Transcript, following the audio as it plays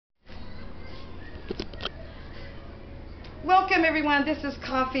Welcome everyone. This is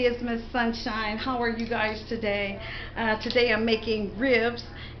Coffee is Miss Sunshine. How are you guys today? Today I'm making ribs,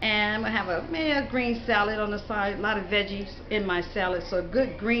 and I'm gonna have a green salad on the side. A lot of veggies in my salad, so a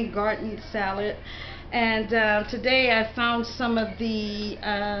good green garden salad. And today I found some of the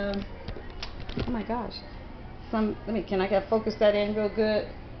oh my gosh, can I get focus that in real good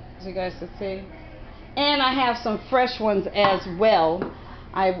so you guys can see? And I have some fresh ones as well.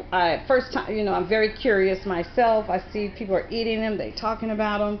 I first time, I'm very curious myself. I see people are eating them, they talking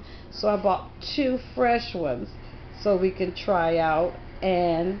about them, so I bought 2 fresh ones so we can try out.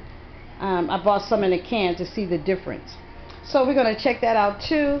 And I bought some in a can to see the difference, so we're going to check that out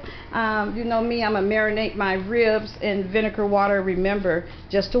too. You know me, I'm gonna marinate my ribs in vinegar water. Remember,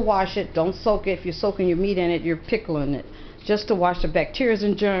 just to wash it, don't soak it. If you're soaking your meat in it, you're pickling it. Just to wash the bacteria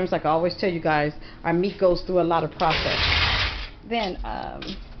and germs. Like I always tell you guys, our meat goes through a lot of process. Then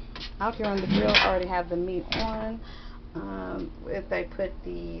out here on the grill, I already have the meat on. I put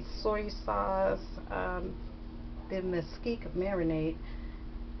the soy sauce, the mesquite marinade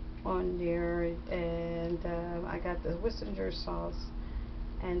on there, and I got the Worcestershire sauce,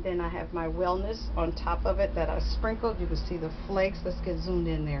 and then I have my wellness on top of it that I sprinkled. You can see the flakes. Let's get zoomed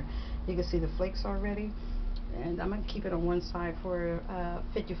in there. You can see the flakes already. And I'm going to keep it on one side for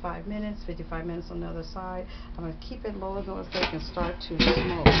 55 minutes, 55 minutes on the other side. I'm going to keep it low enough so it can start to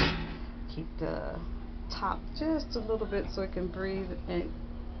smoke. Keep the top just a little bit so it can breathe and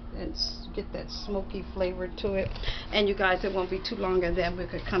get that smoky flavor to it. And you guys, it won't be too long, and then we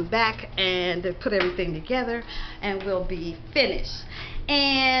could come back and put everything together and we'll be finished.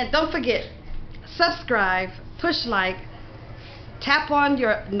 And don't forget, subscribe, push like, tap on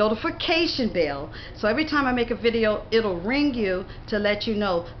your notification bell, so every time I make a video, it'll ring you to let you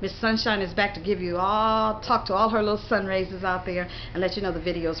know Miss Sunshine is back to give you talk to all her little sun raisers out there and let you know the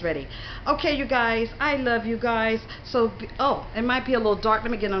video's ready. Okay, you guys, I love you guys. So, it might be a little dark. Let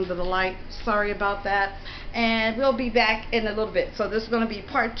me get under the light. Sorry about that. And we'll be back in a little bit. So this is going to be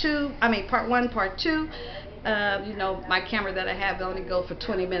part 1, part 2. My camera that I have will only go for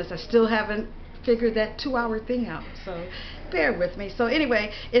 20 minutes. I still haven't figured that 2-hour thing out, so bear with me. So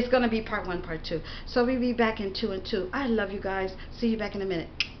anyway, it's going to be part 1, part 2. So we'll be back in 2 and 2. I love you guys. See you back in a minute.